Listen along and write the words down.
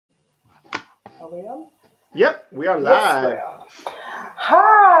Are we on? Yep, we are live. Yes, we are.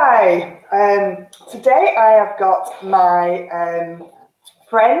 Hi. Today I have got my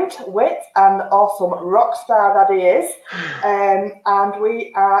friend Whit and awesome rock star that he is, and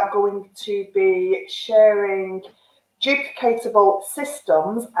we are going to be sharing duplicatable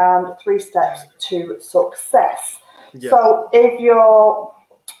systems and 3 steps to success. Yes. So if you're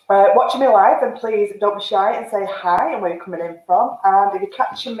watching me live, then please don't be shy and say hi and where you're coming in from. And if you're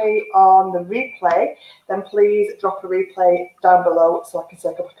catching me on the replay, then please drop a replay down below so I can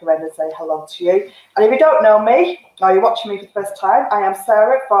circle back around and say hello to you. And if you don't know me, or you're watching me for the first time, I am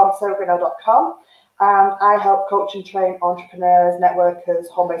Sarah from sarahgrinnell.com, and I help coach and train entrepreneurs, networkers,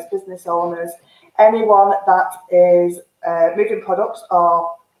 home-based business owners, anyone that is moving products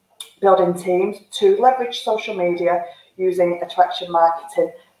or building teams to leverage social media using attraction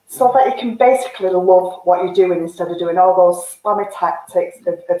marketing, so that you can basically love what you're doing instead of doing all those spammy tactics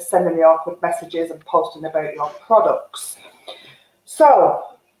of sending the awkward messages and posting about your products.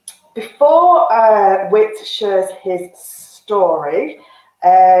 So, before Whit shares his story,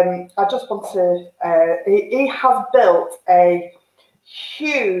 I just want to, he has built a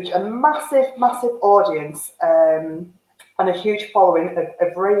huge and massive audience and a huge following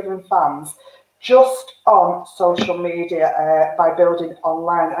of raving fans just on social media by building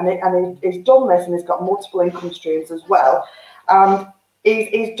online, and he's done this, and he's got multiple income streams as well.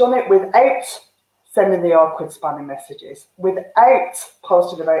 He's done it without sending the awkward spamming messages, without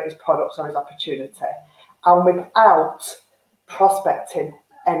posting about his products or his opportunity, and without prospecting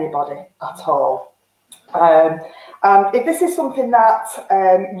anybody at all. And if this is something that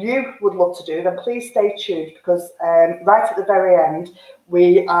you would love to do, then please stay tuned, because right at the very end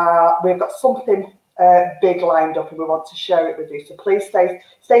we've got something big lined up and we want to share it with you. So please stay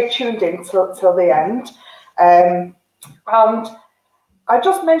tuned in till the end. And I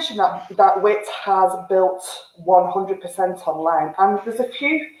just mentioned that Whit has built 100% online, and there's a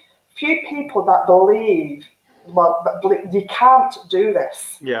few people that believe, well, you can't do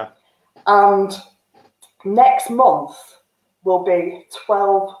this. Yeah. And next month will be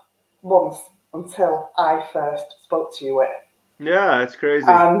 12 months until I first spoke to you, Whit. Yeah, it's crazy.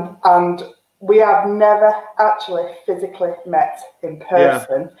 And we have never actually physically met in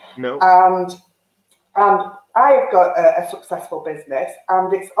person. Yeah. No. And I've got a successful business,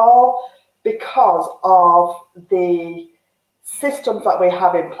 and it's all because of the systems that we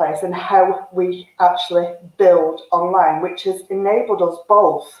have in place and how we actually build online, which has enabled us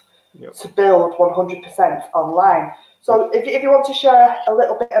both to build 100% online. So if you want to share a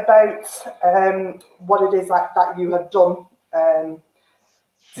little bit about what it is that you have done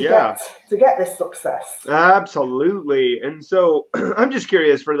to get this success. Absolutely. And so I'm just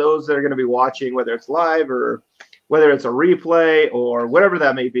curious, for those that are going to be watching, whether it's live or whether it's a replay or whatever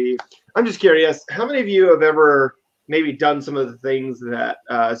that may be, I'm just curious, how many of you have ever maybe done some of the things that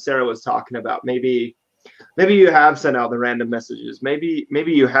Sarah was talking about? Maybe you have sent out the random messages. Maybe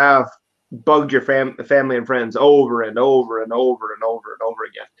you have bugged your family and friends over and over and over and over and over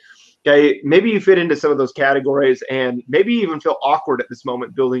again. Okay, maybe you fit into some of those categories, and maybe you even feel awkward at this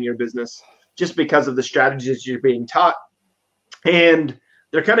moment building your business just because of the strategies you're being taught, and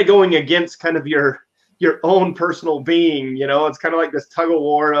they're kind of going against kind of your own personal being. You know, it's kind of like this tug of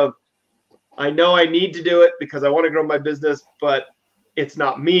war of, I know I need to do it because I want to grow my business, but it's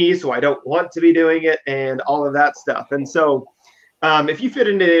not me, so I don't want to be doing it, and all of that stuff. And so if you fit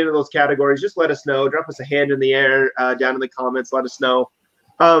into any of those categories, just let us know. Drop us a hand in the air down in the comments. Let us know.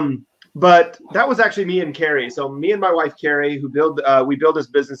 But that was actually me and Carrie. So me and my wife, Carrie, who we build this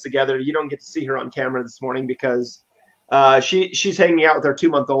business together. You don't get to see her on camera this morning because she's hanging out with our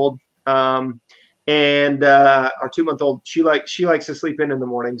 2-month-old. And our 2-month-old, she likes to sleep in the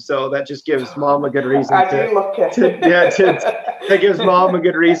morning. So that just gives mom a good reason that gives mom a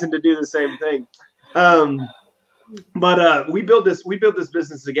good reason to do the same thing. But we built this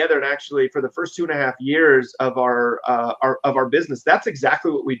business together, and actually for the first 2.5 years of our business, that's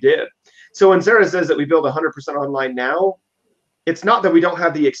exactly what we did. So when Sarah says that we build 100% online now, it's not that we don't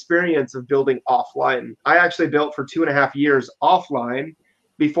have the experience of building offline. I actually built for 2.5 years offline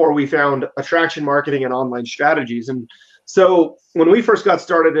before we found attraction marketing and online strategies. And so when we first got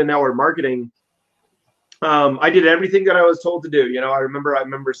started in our marketing, I did everything that I was told to do. You know, I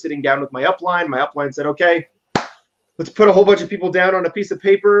remember sitting down with my upline. My upline said, okay, let's put a whole bunch of people down on a piece of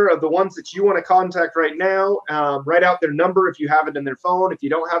paper of the ones that you want to contact right now. Write out their number if you have it in their phone. If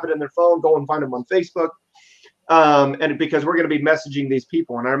you don't have it in their phone, go and find them on Facebook. And because we're going to be messaging these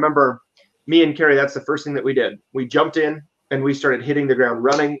people. And I remember me and Carrie, that's the first thing that we did. We jumped in and we started hitting the ground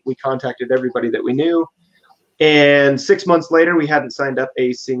running. We contacted everybody that we knew. And 6 months later, we hadn't signed up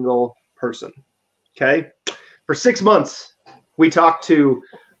a single person. Okay. For 6 months, we talked to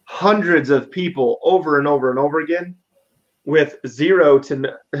hundreds of people over and over and over again with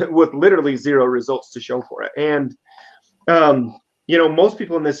literally zero results to show for it. And, you know, most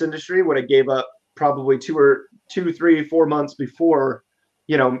people in this industry would have gave up probably 2, 3, 4 months before,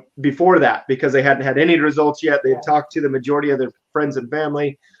 you know, before that, because they hadn't had any results yet. They had talked to the majority of their friends and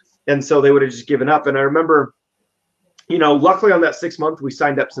family. And so they would have just given up. And I remember, you know, luckily on that 6 month, we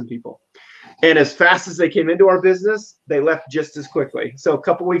signed up some people. And as fast as they came into our business, they left just as quickly. So a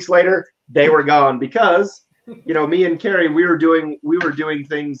couple weeks later, they were gone because, you know, me and Carrie, we were doing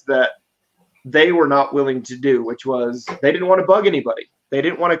things that they were not willing to do, which was they didn't want to bug anybody. They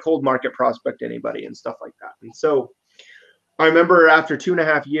didn't want to cold market prospect anybody and stuff like that. And so I remember after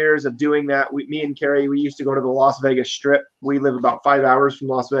 2.5 years of doing that, me and Carrie, we used to go to the Las Vegas Strip. We live about 5 hours from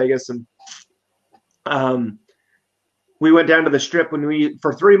Las Vegas. And we went down to the Strip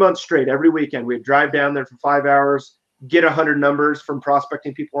for 3 months straight, every weekend. We'd drive down there for 5 hours, get 100 numbers from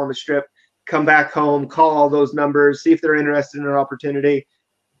prospecting people on the Strip, come back home, call all those numbers, see if they're interested in an opportunity.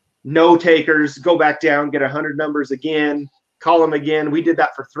 No takers, go back down, get 100 numbers again, call them again. We did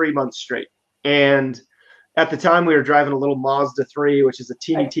that for 3 months straight. And at the time, we were driving a little Mazda 3, which is a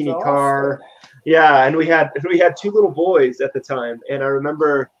teeny car. Yeah, and we had 2 little boys at the time. And I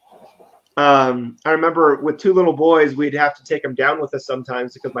remember with 2 little boys, we'd have to take them down with us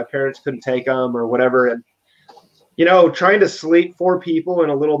sometimes because my parents couldn't take them or whatever. And, you know, trying to sleep 4 people in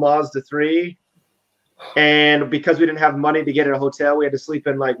a little Mazda 3. And because we didn't have money to get in a hotel, we had to sleep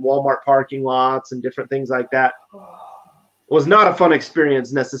in like Walmart parking lots and different things like that. It was not a fun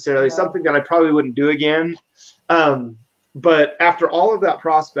experience necessarily, something that I probably wouldn't do again. But after all of that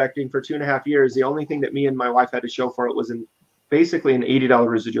prospecting for 2.5 years, the only thing that me and my wife had to show for it was basically an $80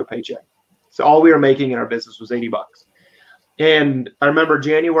 residual paycheck. So all we were making in our business was $80. And I remember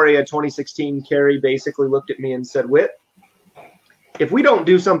January of 2016, Carrie basically looked at me and said, Whit, if we don't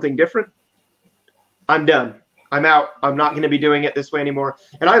do something different, I'm done. I'm out. I'm not going to be doing it this way anymore.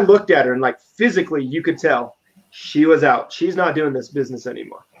 And I looked at her and like physically you could tell she was out. She's not doing this business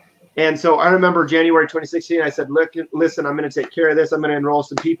anymore. And so I remember January 2016, I said, look, listen, I'm going to take care of this. I'm going to enroll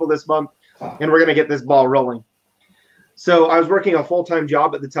some people this month and we're going to get this ball rolling. So I was working a full-time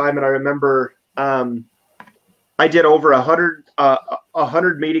job at the time. And I remember I did over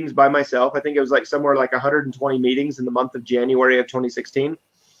 100 meetings by myself. I think it was like somewhere like 120 meetings in the month of January of 2016,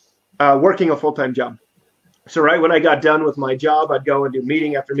 working a full-time job. So right when I got done with my job, I'd go and do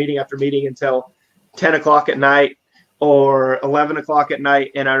meeting after meeting after meeting until 10 o'clock at night or 11 o'clock at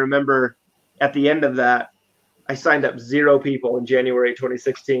night. And I remember at the end of that, I signed up 0 people in January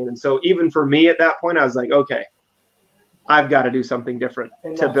 2016. And so even for me at that point, I was like, okay, I've got to do something different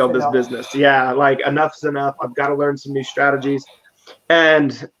to build this business. Yeah, like enough's enough. I've got to learn some new strategies.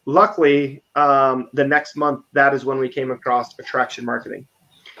 And luckily, the next month, that is when we came across attraction marketing.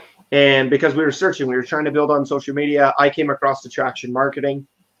 And because we were searching, we were trying to build on social media, I came across attraction marketing.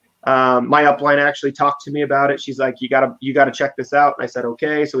 My upline actually talked to me about it. She's like, you gotta check this out. And I said,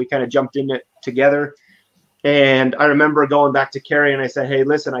 okay. So we kind of jumped in it together. And I remember going back to Carrie and I said, hey,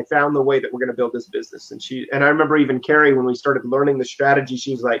 listen, I found the way that we're going to build this business. And I remember even Carrie, when we started learning the strategy,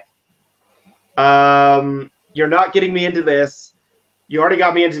 she's like, you're not getting me into this. You already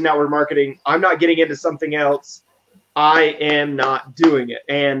got me into network marketing. I'm not getting into something else. I am not doing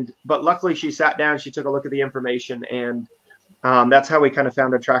it. But luckily she sat down, she took a look at the information, and that's how we kind of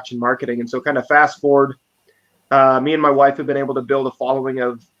found attraction marketing. And so kind of fast forward, me and my wife have been able to build a following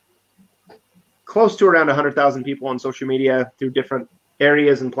of close to around 100,000 people on social media through different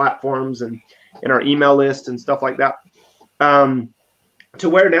areas and platforms and in our email list and stuff like that. To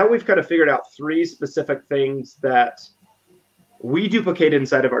where now we've kind of figured out 3 specific things that we duplicate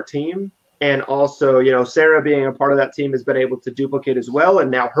inside of our team. And also, you know, Sarah being a part of that team has been able to duplicate as well.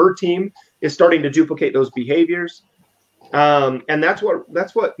 And now her team is starting to duplicate those behaviors. And that's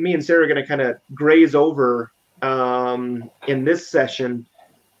what me and Sarah are going to kind of graze over in this session,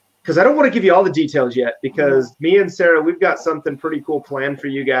 because I don't want to give you all the details yet, because me and Sarah, we've got something pretty cool planned for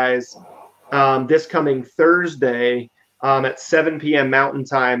you guys this coming Thursday at 7 p.m. Mountain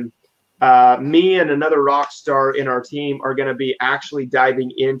Time. Me and another rock star in our team are going to be actually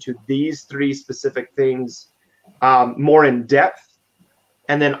diving into these 3 specific things more in depth,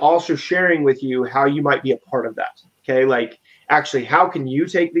 and then also sharing with you how you might be a part of that. Okay, like actually, how can you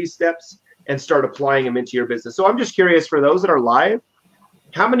take these steps and start applying them into your business? So I'm just curious, for those that are live,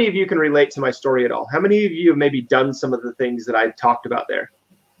 how many of you can relate to my story at all? How many of you have maybe done some of the things that I talked about there?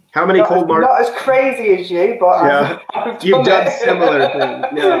 How many cold markets? Not as crazy as you, but yeah, you've done similar things.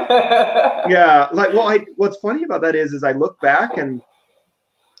 Yeah, yeah. Like, well, what's funny about that is I look back and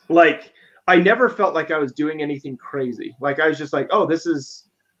like I never felt like I was doing anything crazy. Like I was just like, oh, this is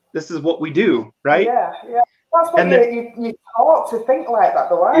what we do, right? Yeah, yeah. That's what you taught to think like that,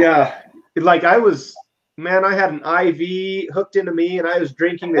 though, right? Yeah. Like I was, man, I had an IV hooked into me and I was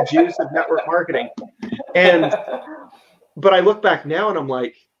drinking the juice of network marketing. But I look back now and I'm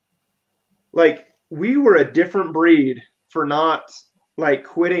like we were a different breed for not like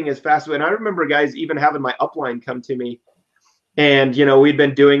quitting as fast. And I remember guys even having my upline come to me and, you know, we'd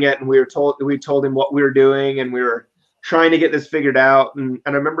been doing it and we told him what we were doing and we were trying to get this figured out. And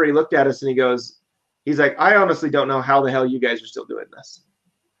I remember he looked at us and he's like, I honestly don't know how the hell you guys are still doing this.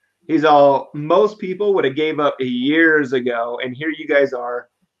 He's all, most people would have gave up years ago. And here you guys are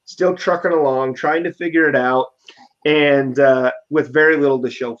still trucking along, trying to figure it out and with very little to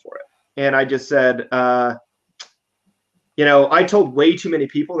show for it. And I just said, you know, I told way too many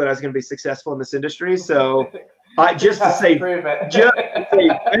people that I was going to be successful in this industry. So just to say,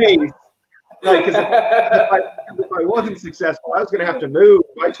 hey, like, if I wasn't successful, I was going to have to move.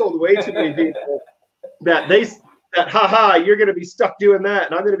 I told way too many people that haha, you're going to be stuck doing that,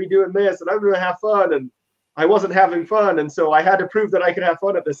 and I'm going to be doing this, and I'm going to have fun, and I wasn't having fun, and so I had to prove that I could have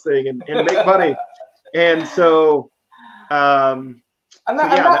fun at this thing and make money, and so. And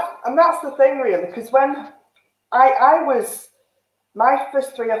that's the thing, really, because when I was, my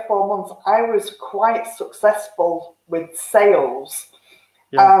first 3 or 4 months, I was quite successful with sales.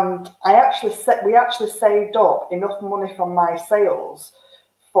 Yeah. And we actually saved up enough money from my sales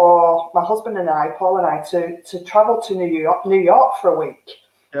for my husband and I, Paul and I, to travel to New York for a week.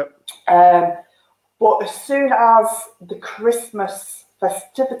 Yep. But as soon as the Christmas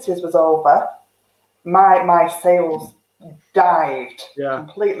festivities was over, my sales dived,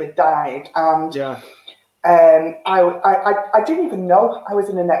 completely dived, and I didn't even know I was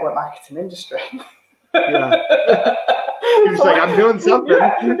in the network marketing industry. Yeah. You're just like, I'm doing something.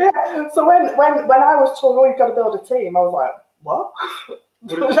 Yeah. So when I was told, oh, you've got to build a team, I was like, what?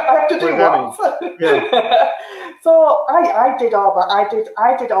 I have to do what? Yeah. So I did all that.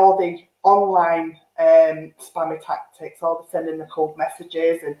 I did all the online spammy tactics, all the sending the cold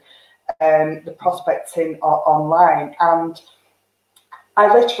messages and the prospecting online, and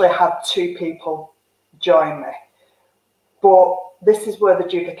I literally had 2 people join me. But this is where the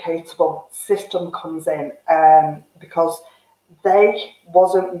duplicatable system comes in, because they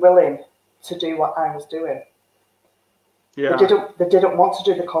wasn't willing to do what I was doing. Yeah. They didn't want to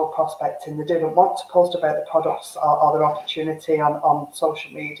do the cold prospecting. They didn't want to post about the products or their opportunity on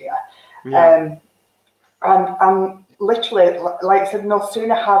social media. Yeah. And literally, like I said, no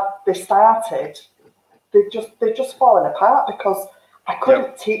sooner had they started, they'd just fallen apart because I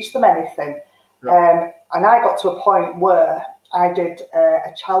couldn't teach them anything. And I got to a point where I did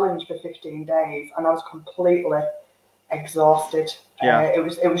a challenge for 15 days and I was completely exhausted. Yeah. It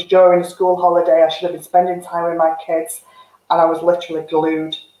was during a school holiday. I should have been spending time with my kids, and I was literally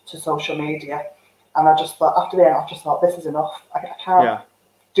glued to social media. And I just thought, after the end, I just thought, this is enough. I can't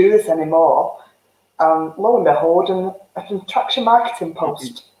do this anymore. And lo and behold, an traction marketing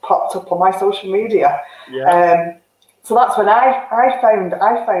post popped up on my social media. Yeah. So that's when I found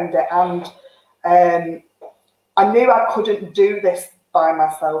it, and I knew I couldn't do this by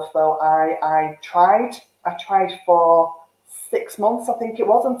myself. Though I tried for 6 months, I think it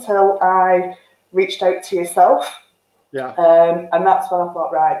was, until I reached out to yourself. Yeah. And that's when I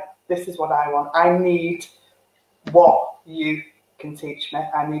thought, right, this is what I want. I need what you can teach me.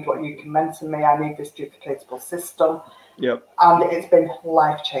 I need what you can mentor me. I need this duplicatable system. Yep. And it's been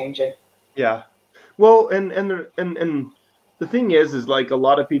life-changing. Yeah. Well, and the thing is like a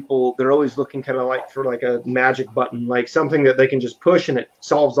lot of people, they're always looking kind of like for like a magic button, like something that they can just push and it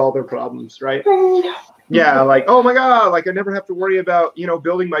solves all their problems, right? Yeah, like, oh my God, like I never have to worry about, you know,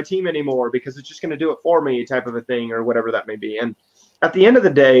 building my team anymore because it's just going to do it for me, type of a thing, or whatever that may be. And at the end of the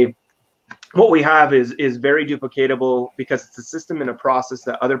day, what we have is very duplicatable because it's a system and a process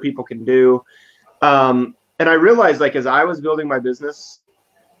that other people can do. And I realized, like, as I was building my business,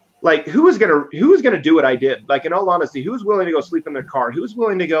 like who was gonna do what I did? Like, in all honesty, who was willing to go sleep in their car? Who was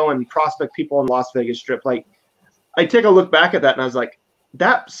willing to go and prospect people on Las Vegas Strip? Like, I take a look back at that and I was like,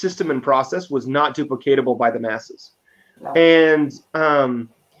 that system and process was not duplicatable by the masses. No.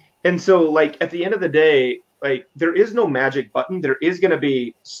 And so, like, at the end of the day, like, there is no magic button. There is going to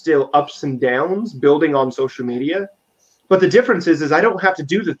be still ups and downs building on social media. But the difference is I don't have to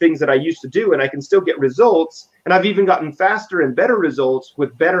do the things that I used to do, and I can still get results. And I've even gotten faster and better results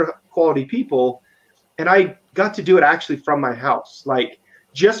with better quality people. And I got to do it actually from my house. Like,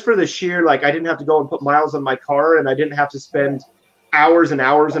 just for the sheer, like, I didn't have to go and put miles on my car, and I didn't have to spend hours and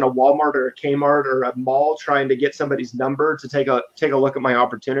hours in a Walmart or a Kmart or a mall trying to get somebody's number to take a look at my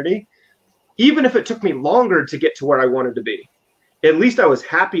opportunity. even if it took me longer to get to where I wanted to be, at least I was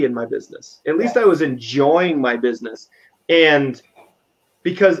happy in my business. At least I was enjoying my business. And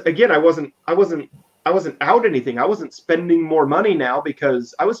because again, I wasn't out anything. I wasn't spending more money now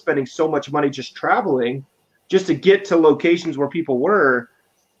because I was spending so much money just traveling just to get to locations where people were,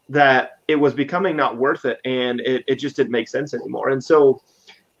 that it was becoming not worth it. And it just didn't make sense anymore. And so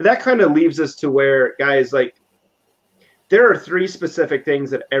that kind of leaves us to where, guys, like, there are 3 specific things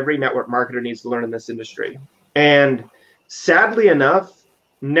that every network marketer needs to learn in this industry. And sadly enough,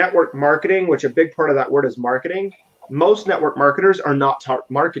 network marketing, which a big part of that word is marketing, most network marketers are not taught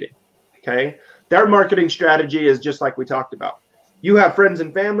marketing, okay? Their marketing strategy is just like we talked about. You have friends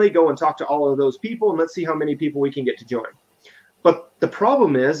and family, go and talk to all of those people, and let's see how many people we can get to join. But the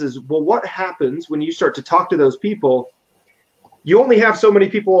problem is, well, what happens when you start to talk to those people? You only have so many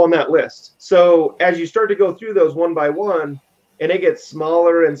people on that list. So as you start to go through those one by one, and it gets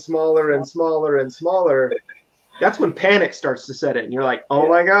smaller and smaller and smaller and smaller, that's when panic starts to set in. You're like, oh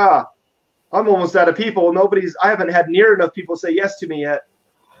my God, I'm almost out of people. I haven't had near enough people say yes to me yet.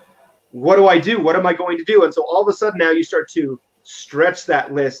 What do I do? What am I going to do? And so all of a sudden now you start to stretch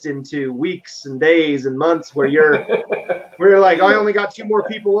that list into weeks and days and months where you're like, I only got 2 more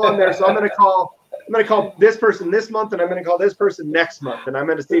people on there. So I'm going to call this person this month, and I'm going to call this person next month, and I'm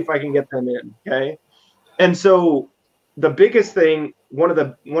going to see if I can get them in. Okay. And so the biggest thing, one of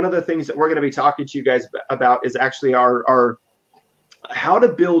the things that we're going to be talking to you guys about is actually our how to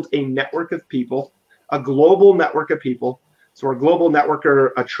build a network of people, a global network of people. So we're a global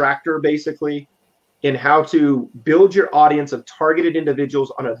networker attractor, basically, in how to build your audience of targeted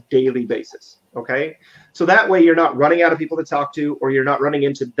individuals on a daily basis. Okay. So that way you're not running out of people to talk to, or you're not running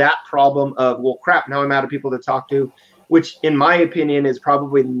into that problem of, well, crap, now I'm out of people to talk to, which in my opinion is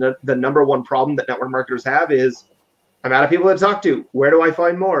probably the number one problem that network marketers have is, I'm out of people to talk to. Where do I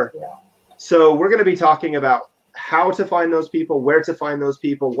find more? Yeah. So we're going to be talking about how to find those people, where to find those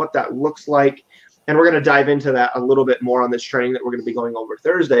people, what that looks like. And we're going to dive into that a little bit more on this training that we're going to be going over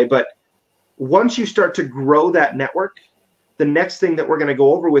Thursday. But once you start to grow that network, the next thing that we're going to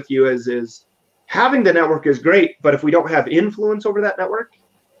go over with you is having the network is great, but if we don't have influence over that network,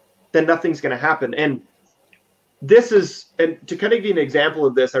 then nothing's going to happen. And this is, and to kind of give you an example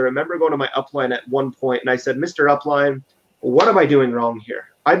of this, I remember going to my upline at one point and I said, Mr. Upline, what am I doing wrong here?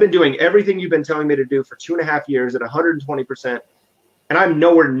 I've been doing everything you've been telling me to do for 2.5 years at 120%, and I'm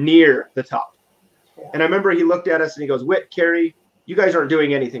nowhere near the top. And I remember he looked at us and he goes, Whit, Carrie, you guys aren't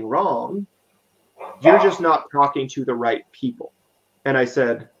doing anything wrong. You're just not talking to the right people. And I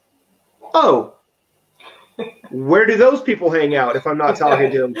said, oh, where do those people hang out if I'm not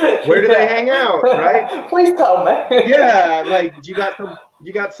talking to them? Where do they hang out, right? Please tell me. Yeah, like you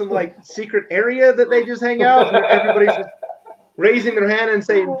got some like secret area that they just hang out and everybody's just raising their hand and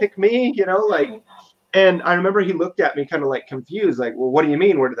saying, pick me, like. And I remember he looked at me kind of like confused, like, well, what do you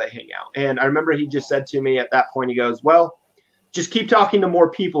mean, where do they hang out? And I remember he just said to me at that point, he goes, well, just keep talking to more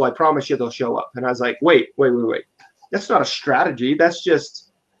people. I promise you they'll show up. And I was like, wait. That's not a strategy. That's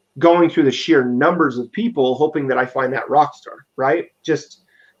just going through the sheer numbers of people, hoping that I find that rock star, right? Just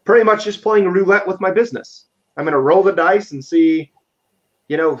pretty much just playing roulette with my business. I'm going to roll the dice and see,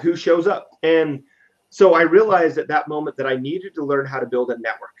 who shows up. And so I realized at that moment that I needed to learn how to build a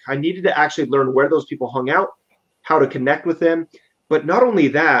network. I needed to actually learn where those people hung out, how to connect with them. But not only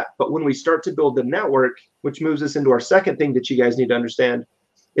that, but when we start to build the network, which moves us into our second thing that you guys need to understand,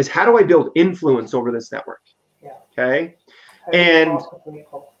 is how do I build influence over this network? Yeah. Okay. And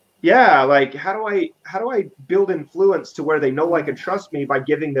yeah, like how do I build influence to where they know, like, and trust me by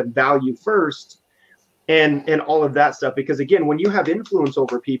giving them value first, and all of that stuff. Because again, when you have influence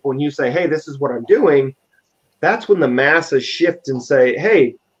over people and you say, hey, this is what I'm doing, that's when the masses shift and say,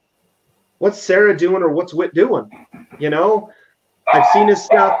 hey, what's Sarah doing, or what's Whit doing? I've seen his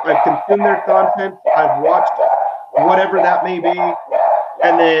stuff, I've consumed their content, I've watched whatever that may be,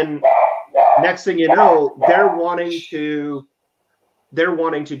 and then next thing you know, they're wanting to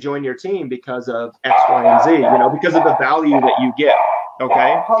join your team because of X, Y, and Z, because of the value that you give.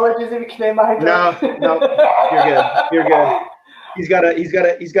 Okay. Apologies if you came my head. No, you're good. He's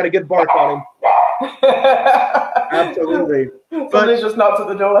got a good bark on him. Absolutely. Somebody's just knocked at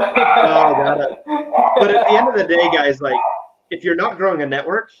the door. Oh, got it. But at the end of the day, guys, like, if you're not growing a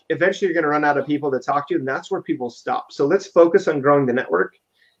network, eventually you're going to run out of people to talk to, and that's where people stop. So let's focus on growing the network,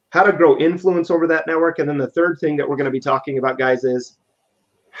 how to grow influence over that network. And then the third thing that we're going to be talking about, guys, is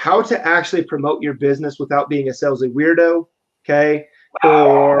how to actually promote your business without being a salesy weirdo, okay,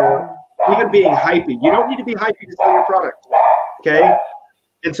 or even being hypey. You don't need to be hypey to sell your product, okay?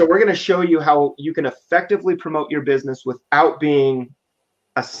 And so we're going to show you how you can effectively promote your business without being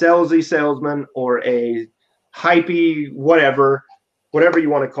a salesy salesman or a hypey whatever you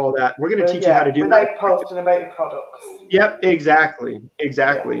want to call that. We're going to teach you how to do that. Without posting about your products. Yep, exactly.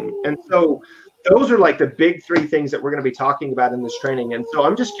 And so those are like the big three things that we're going to be talking about in this training. And so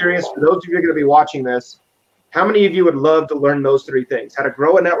I'm just curious, for those of you who are going to be watching this, how many of you would love to learn those three things? How to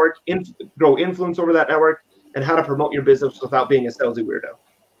grow a network, grow influence over that network, and how to promote your business without being a salesy weirdo.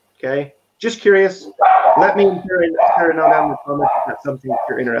 Okay? Just curious. Let me know down in the comments if that's something that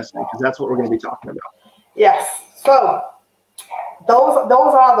you're interested in, because that's what we're going to be talking about. Yes. So those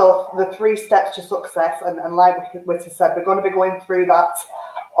are the 3 steps to success, and like Whitty said, we're going to be going through that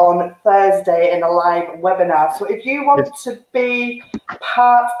on Thursday in a live webinar. So if you want to be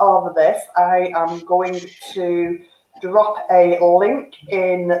part of this, I am going to drop a link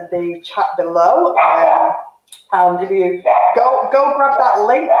in the chat below, and if you go grab that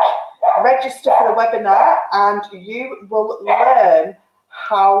link, register for the webinar, and you will learn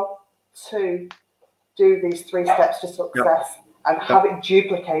how to do these 3 steps to success and how it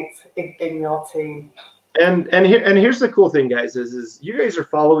duplicates in your team. And here's the cool thing, guys, is you guys are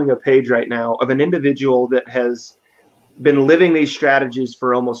following a page right now of an individual that has been living these strategies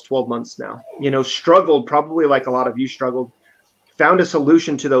for almost 12 months now. You know, struggled, probably like a lot of you struggled, found a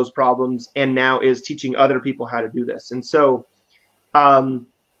solution to those problems, and now is teaching other people how to do this. And so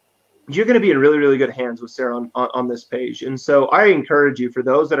you're going to be in really, really good hands with Sarah on this page. And so I encourage you, for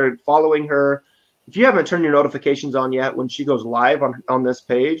those that are following her, if you haven't turned your notifications on yet when she goes live on this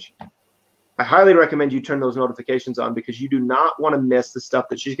page, I highly recommend you turn those notifications on, because you do not want to miss the stuff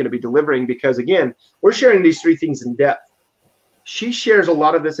that she's going to be delivering, because again, we're sharing these 3 things in depth. She shares a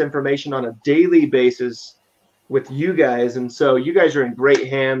lot of this information on a daily basis with you guys, and so you guys are in great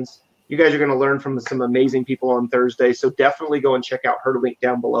hands. You guys are going to learn from some amazing people on Thursday, so definitely go and check out her link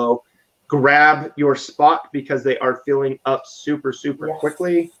down below. Grab your spot, because they are filling up super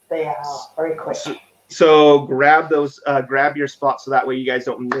quickly. They are very quick. So grab those, grab your spot, so that way you guys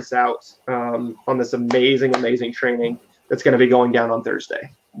don't miss out on this amazing training that's going to be going down on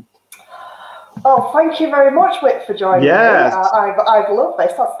Thursday. Oh, thank you very much, Whit, for joining me. Yes. I've loved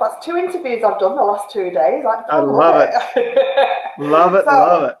this. That's 2 interviews I've done the last 2 days. I love it. Love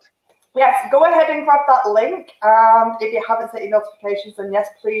it. Yes, go ahead and grab that link. And if you haven't set your notifications, then yes,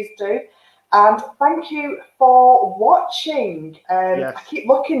 please do. And thank you for watching. I keep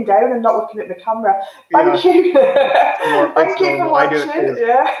looking down and not looking at the camera. Thank you. Thank you for watching.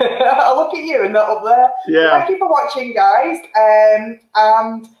 I look at you and not up there. Yeah. Thank you for watching, guys. And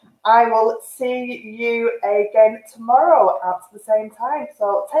I will see you again tomorrow at the same time.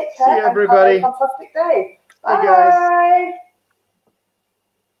 So take care. See you, everybody. And have a fantastic day. Bye, guys.